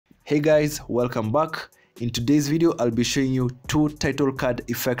Hey guys, welcome back. In today's video, I'll be showing you 2 title card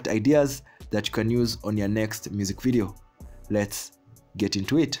effect ideas that you can use on your next music video. Let's get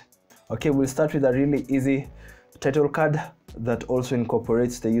into it. Okay, we'll start with a really easy title card that also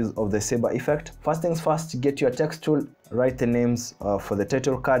incorporates the use of the Saber effect. First things first, get your text tool, write the names for the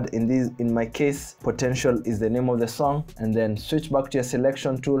title card. In my case, Potential is the name of the song, and then switch back to your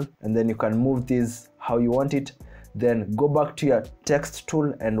selection tool, and then you can move these how you want it. Then go back to your text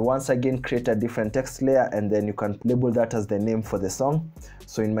tool and once again create a different text layer, and then you can label that as the name for the song.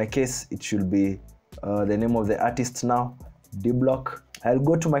 So in my case, it should be the name of the artist now, D Block. I'll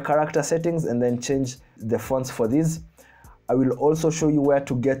go to my character settings and then change the fonts for these. I will also show you where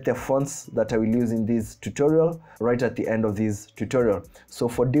to get the fonts that I will use in this tutorial right at the end of this tutorial. So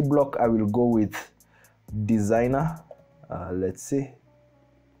for D Block, I will go with Designer. Let's see.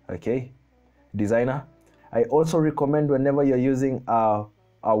 Okay, Designer. I also recommend whenever you're using a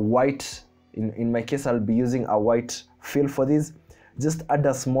white, in my case I'll be using a white fill for this, just add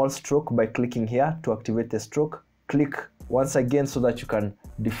a small stroke by clicking here to activate the stroke. Click once again so that you can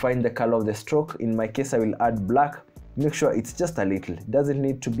define the color of the stroke. In my case I will add black. Make sure it's just a little, it doesn't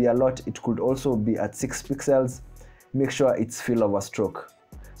need to be a lot. It could also be at 6 pixels. Make sure it's fill of a stroke.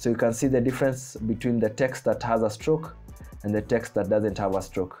 So you can see the difference between the text that has a stroke and the text that doesn't have a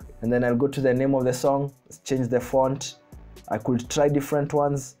stroke. And then I'll go to the name of the song, change the font. I could try different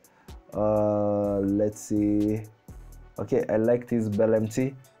ones. Let's see. Okay, I like this Bell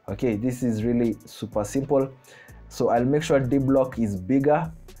MT. Okay, this is really super simple. So I'll make sure D Block is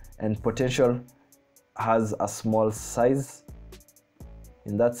bigger and Potential has a small size.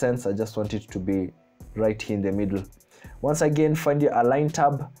 In that sense, I just want it to be right here in the middle. Once again, find your align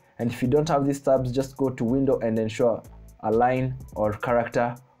tab, and if you don't have these tabs, just go to window and ensure align or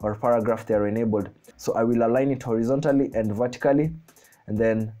character or paragraph they are enabled. So I will align it horizontally and vertically, and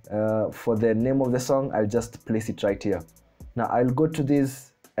then for the name of the song I'll just place it right here. Now I'll go to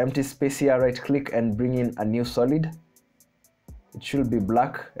this empty space here, right click and bring in a new solid. It should be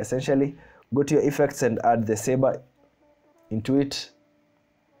black essentially. Go to your effects and add the Saber into it.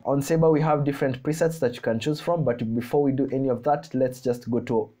 On Saber we have different presets that you can choose from, but before we do any of that, let's just go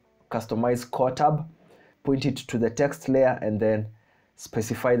to customize core tab, point it to the text layer, and then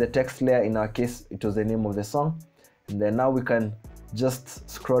specify the text layer. In our case it was the name of the song, and then now we can just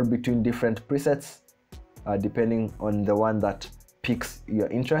scroll between different presets depending on the one that piques your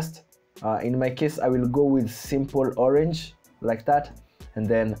interest. In my case I will go with simple orange like that, and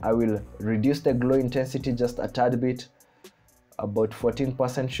then I will reduce the glow intensity just a tad bit, about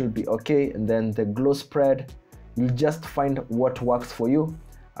 14% should be okay. And then the glow spread, you'll just find what works for you.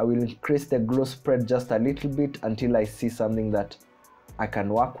 I will increase the glow spread just a little bit until I see something that I can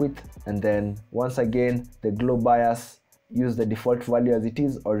work with. And then once again, the glow bias, use the default value as it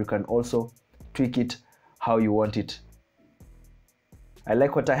is, or you can also tweak it how you want it. I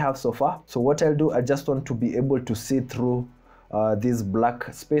like what I have so far. So what I'll do, I just want to be able to see through this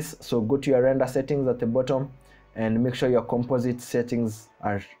black space. So go to your render settings at the bottom and make sure your composite settings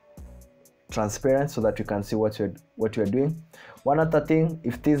are transparent so that you can see what you're doing. One other thing,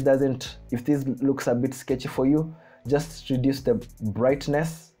 if this looks a bit sketchy for you, just reduce the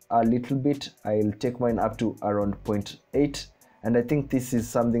brightness a little bit. I'll take mine up to around 0.8, and I think this is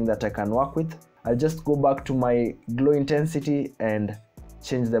something that I can work with. I'll just go back to my glow intensity and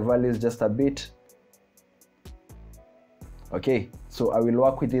change the values just a bit. Okay, so I will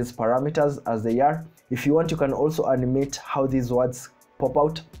work with these parameters as they are. If you want, you can also animate how these words pop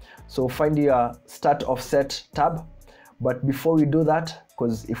out. So find your start offset tab, but before we do that,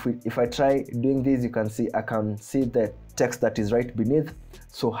 because if I try doing this, you can see I can see the text that is right beneath.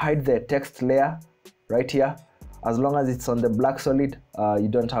 So hide the text layer right here. As long as it's on the black solid, you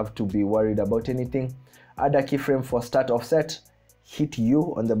don't have to be worried about anything. Add a keyframe for start offset, hit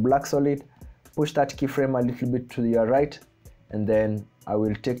U on the black solid, push that keyframe a little bit to your right, and then I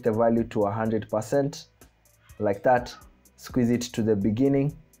will take the value to 100% like that, squeeze it to the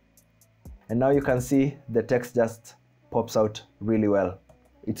beginning, and now you can see the text just pops out really well.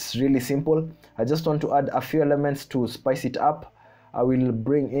 It's really simple. I just want to add a few elements to spice it up. I will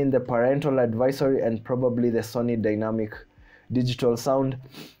bring in the parental advisory and probably the Sony dynamic digital sound.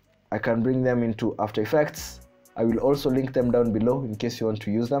 I can bring them into After Effects. I will also link them down below in case you want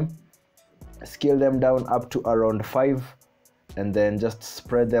to use them. Scale them down up to around 5, and then just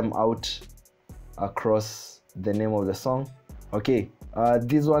spread them out across the name of the song. Okay,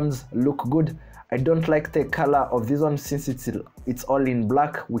 these ones look good. I don't like the color of this one since it's all in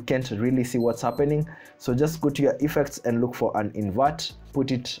black. We can't really see what's happening. So just go to your effects and look for an invert.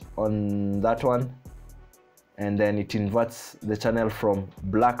 Put it on that one. and then it inverts the channel from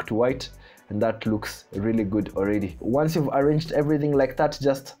black to white, and that looks really good already. Once you've arranged everything like that,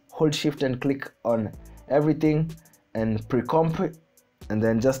 just hold shift and click on everything and pre-comp, and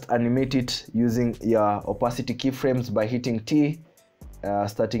then just animate it using your opacity keyframes by hitting T,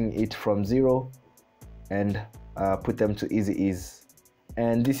 starting it from 0, and put them to easy ease.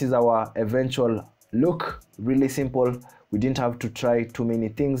 And this is our eventual look. Really simple. We didn't have to try too many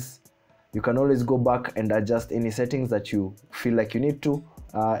things. You can always go back and adjust any settings that you feel like you need to.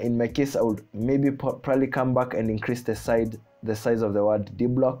 In my case, I would maybe probably come back and increase the size of the word D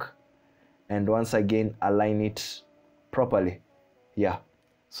block, and once again align it properly. Yeah,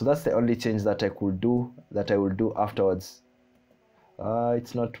 so that's the only change that I could do, that I will do afterwards.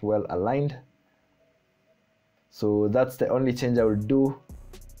 It's not well aligned, so that's the only change I will do.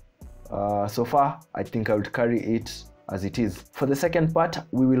 So far I think I would carry it as it is. For the second part,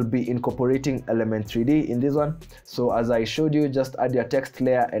 we will be incorporating element 3D in this one. So as I showed you, just add your text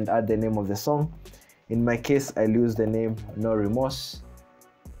layer and add the name of the song. In my case, I'll use the name No Remorse.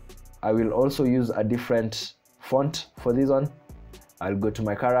 I will also use a different font for this one. I'll go to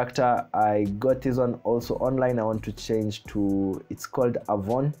my character. I got this one also online. I want to change to, it's called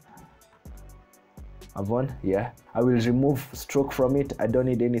Addons. Yeah. I will remove stroke from it. I don't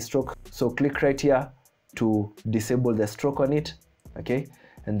need any stroke. So click right here to disable the stroke on it. Okay,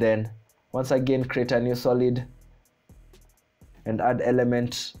 and then once again create a new solid and add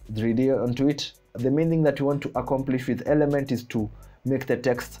element 3D onto it. The main thing that you want to accomplish with element is to make the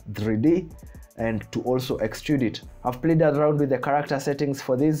text 3D and to also extrude it. I've played around with the character settings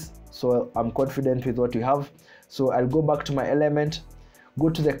for this, so I'm confident with what you have. So I'll go back to my element, go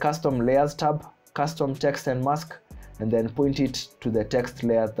to the custom layers tab, custom text and mask, and then point it to the text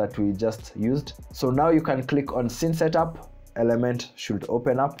layer that we just used. So now you can click on scene setup, element should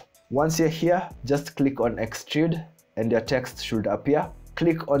open up. Once you're here, just click on extrude and your text should appear.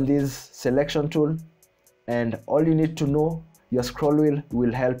 Click on this selection tool, and all you need to know, your scroll wheel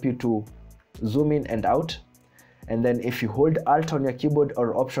will help you to zoom in and out. And then if you hold Alt on your keyboard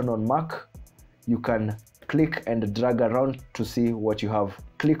or Option on Mac, you can click and drag around to see what you have.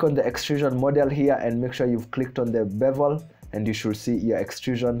 Click on the extrusion model here and make sure you've clicked on the bevel, and you should see your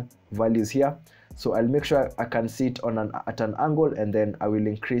extrusion values here. So I'll make sure I can see it on at an angle, and then I will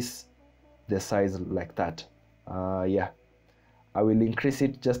increase the size like that. Yeah, I will increase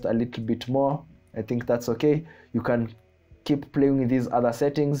it just a little bit more. I think that's okay. You can keep playing with these other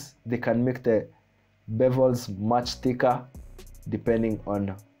settings. They can make the bevels much thicker depending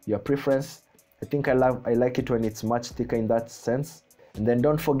on your preference. I think I like it when it's much thicker in that sense. And then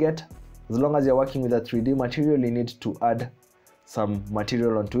don't forget, as long as you're working with a 3D material, you need to add some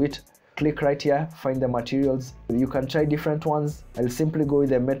material onto it. Click right here, find the materials. You can try different ones. I'll simply go with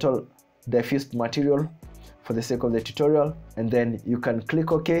the metal diffused material for the sake of the tutorial, and then you can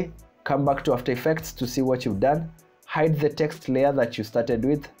click OK, come back to After Effects to see what you've done, hide the text layer that you started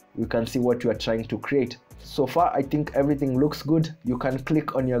with. You can see what you are trying to create. So far I think everything looks good. You can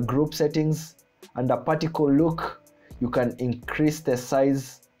click on your group settings. Under particle look, you can increase the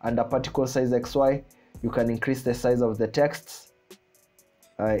size. Under particle size XY, you can increase the size of the texts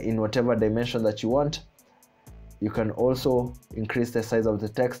in whatever dimension that you want. You can also increase the size of the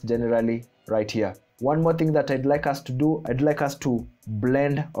text generally right here. One more thing that I'd like us to do, I'd like us to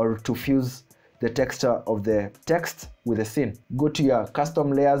blend or to fuse the texture of the text with the scene. Go to your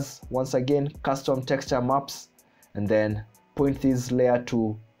custom layers, once again, custom texture maps, and then point this layer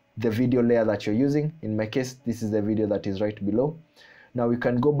to the video layer that you're using. In my case, this is the video that is right below. Now we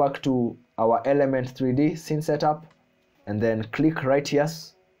can go back to our element 3D scene setup, and then click right here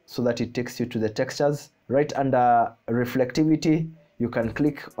so that it takes you to the textures. Right under reflectivity, you can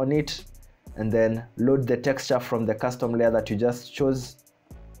click on it and then load the texture from the custom layer that you just chose.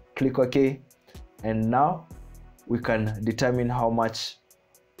 Click OK, and now we can determine how much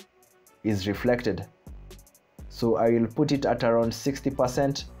is reflected. So I will put it at around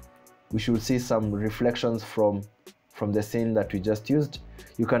 60%. We should see some reflections from the scene that we just used.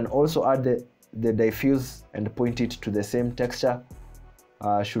 You can also add the diffuse and point it to the same texture.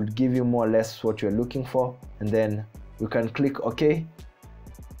 Should give you more or less what you're looking for, and then we can click OK.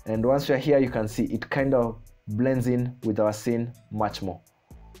 And once you're here, you can see it kind of blends in with our scene much more.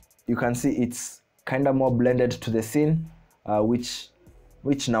 You can see it's kind of more blended to the scene, which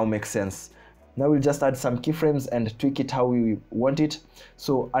now makes sense. Now we'll just add some keyframes and tweak it how we want it.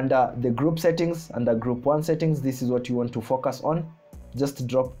 So under the group settings, under group 1 settings, this is what you want to focus on. Just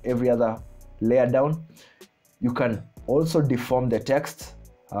drop every other layer down. You can also deform the text.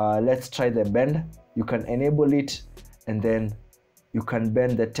 Let's try the bend. You can enable it, and then you can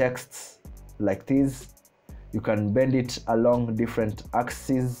bend the texts like this. You can bend it along different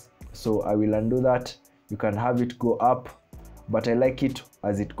axes, so I will undo that. You can have it go up, but I like it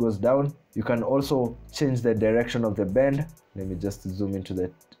as it goes down. You can also change the direction of the bend. Let me just zoom into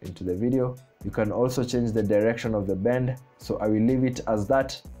the video. You can also change the direction of the bend, so I will leave it as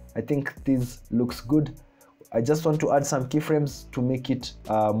that. I think this looks good. I just want to add some keyframes to make it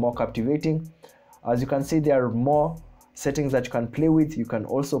more captivating. As you can see, there are more settings that you can play with. You can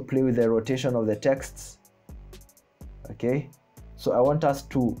also play with the rotation of the texts. Okay, so I want us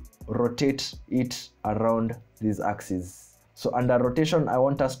to rotate it around these axes. So under rotation, I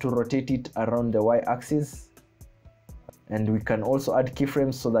want us to rotate it around the y-axis, and we can also add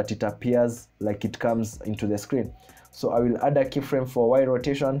keyframes so that it appears like it comes into the screen. So I will add a keyframe for y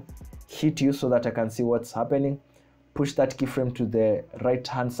rotation, hit U so that I can see what's happening, push that keyframe to the right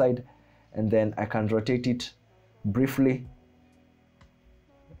hand side, and then I can rotate it briefly,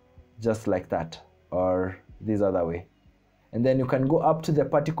 just like that, or this other way. And then you can go up to the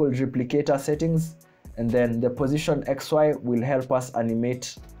particle replicator settings, and then the position XY will help us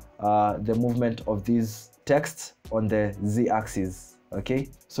animate the movement of these texts on the Z axis. Okay,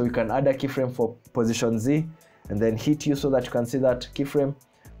 so you can add a keyframe for position Z, and then hit U so that you can see that keyframe,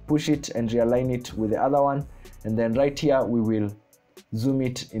 push it and realign it with the other one, and then right here we will zoom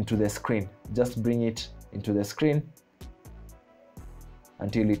it into the screen. Just bring it into the screen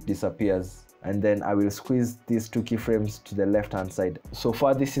until it disappears, and then I will squeeze these two keyframes to the left hand side. So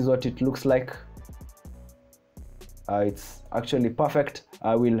far this is what it looks like. It's actually perfect.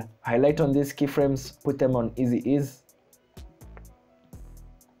 I will highlight on these keyframes, put them on easy ease,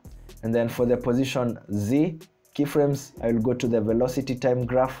 and then for the position Z keyframes, I will go to the velocity time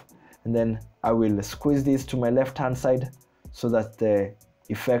graph, and then I will squeeze this to my left hand side so that the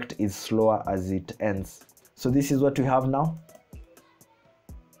effect is slower as it ends. So this is what we have now.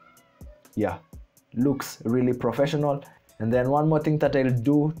 Yeah, looks really professional. And then one more thing that I'll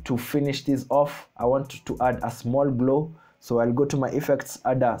do to finish this off, I want to add a small glow. So I'll go to my effects,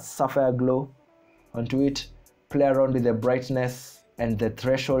 add a sapphire glow onto it, play around with the brightness and the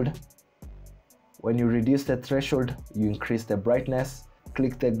threshold. When you reduce the threshold, you increase the brightness.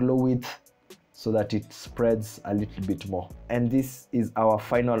 Click the glow width so that it spreads a little bit more. And this is our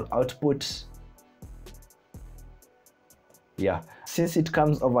final output. Yeah, since it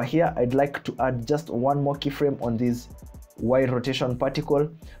comes over here, I'd like to add just one more keyframe on this Y rotation particle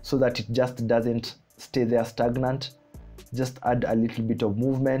so that it just doesn't stay there stagnant. Just add a little bit of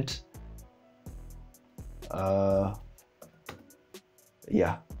movement.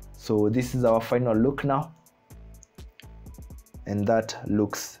 Yeah, so this is our final look now, and that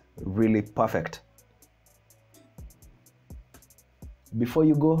looks really perfect. Before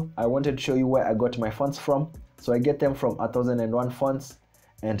you go, I wanted to show you where I got my fonts from. So I get them from 1001 Fonts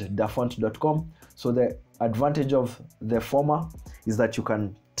and dafont.com. So the advantage of the former is that you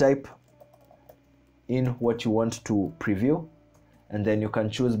can type in what you want to preview, and then you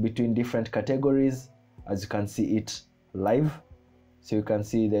can choose between different categories, as you can see it live. So you can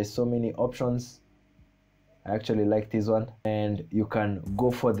see there's so many options. I actually like this one, and you can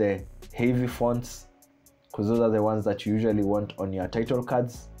go for the heavy fonts because those are the ones that you usually want on your title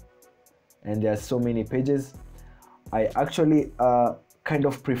cards, and there are so many pages. I actually kind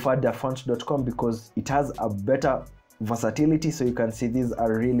of prefer dafont.com because it has a better versatility. So you can see these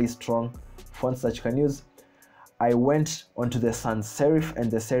are really strong fonts that you can use. I went onto the sans serif and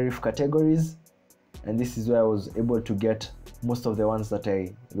the serif categories, and this is where I was able to get most of the ones that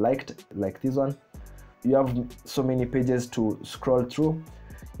I liked, like this one. You have so many pages to scroll through.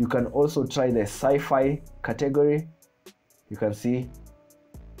 You can also try the sci-fi category. You can see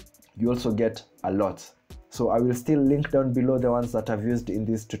you also get a lot. So I will still link down below the ones that I've used in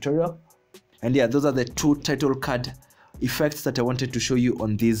this tutorial. And yeah, those are the two title card effects that I wanted to show you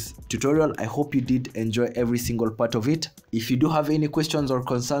on this tutorial. I hope you did enjoy every single part of it. If you do have any questions or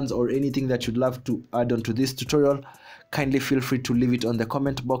concerns or anything that you'd love to add on to this tutorial, kindly feel free to leave it on the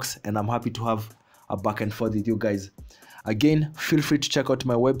comment box, and I'm happy to have a back and forth with you guys. Again, feel free to check out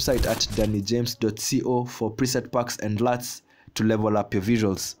my website at dannyjames.co for preset packs and LUTs to level up your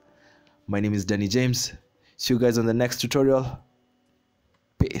visuals. My name is Danny James. See you guys on the next tutorial.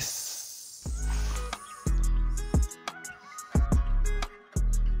 Peace.